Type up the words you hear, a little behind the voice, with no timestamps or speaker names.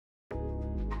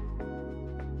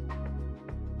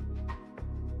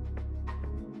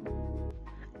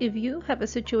If you have a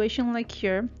situation like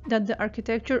here, that the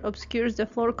architecture obscures the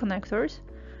floor connectors,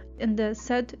 in the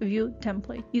Set View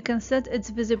template, you can set its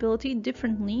visibility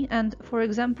differently and, for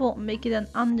example, make it an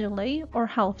underlay or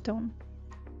halftone.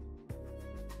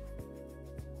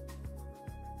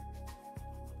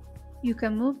 You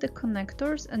can move the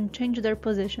connectors and change their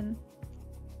position.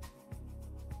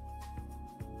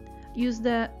 Use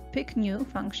the Pick New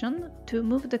function to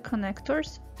move the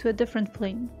connectors to a different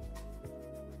plane.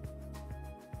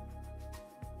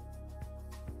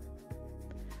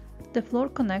 The floor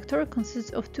connector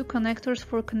consists of 2 connectors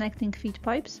for connecting feed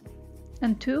pipes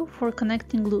and 2 for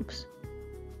connecting loops.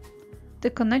 The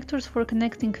connectors for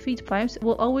connecting feed pipes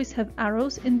will always have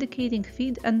arrows indicating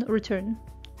feed and return.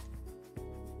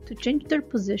 To change their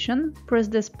position, press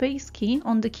the space key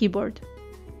on the keyboard.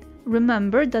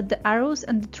 Remember that the arrows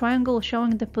and the triangle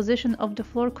showing the position of the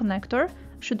floor connector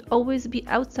should always be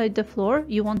outside the floor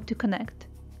you want to connect.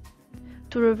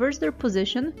 To reverse their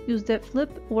position, use the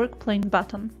Flip Work Plane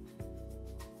button.